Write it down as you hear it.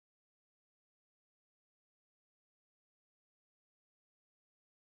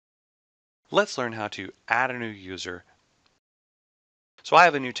Let's learn how to add a new user. So I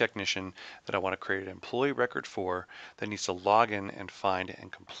have a new technician that I want to create an employee record for that needs to log in and find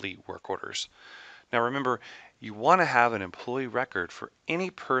and complete work orders. Now remember, you want to have an employee record for any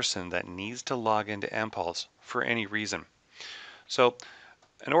person that needs to log into MPulse for any reason. So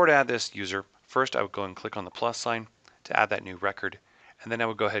in order to add this user, first I would go and click on the plus sign to add that new record, and then I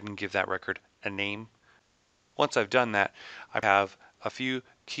would go ahead and give that record a name. Once I've done that, I have a few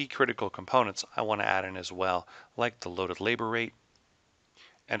key critical components I want to add in as well, like the loaded labor rate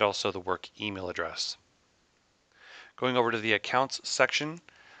and also the work email address. Going over to the accounts section,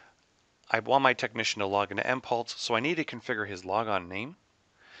 I want my technician to log into MPulse, so I need to configure his logon name,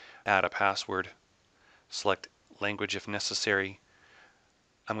 add a password, select language if necessary.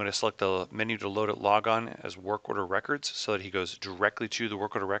 I'm going to select the menu to load it logon as work order records so that he goes directly to the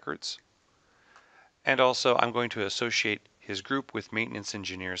work order records. And also I'm going to associate his group with maintenance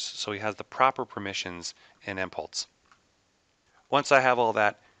engineers so he has the proper permissions in MPulse. Once I have all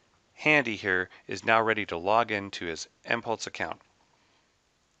that handy, here is now ready to log into his MPulse account.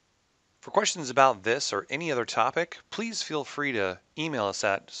 For questions about this or any other topic, please feel free to email us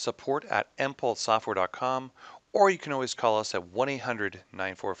at support@mpulsesoftware.com, or you can always call us at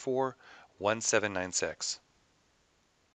 1-800-944-1796.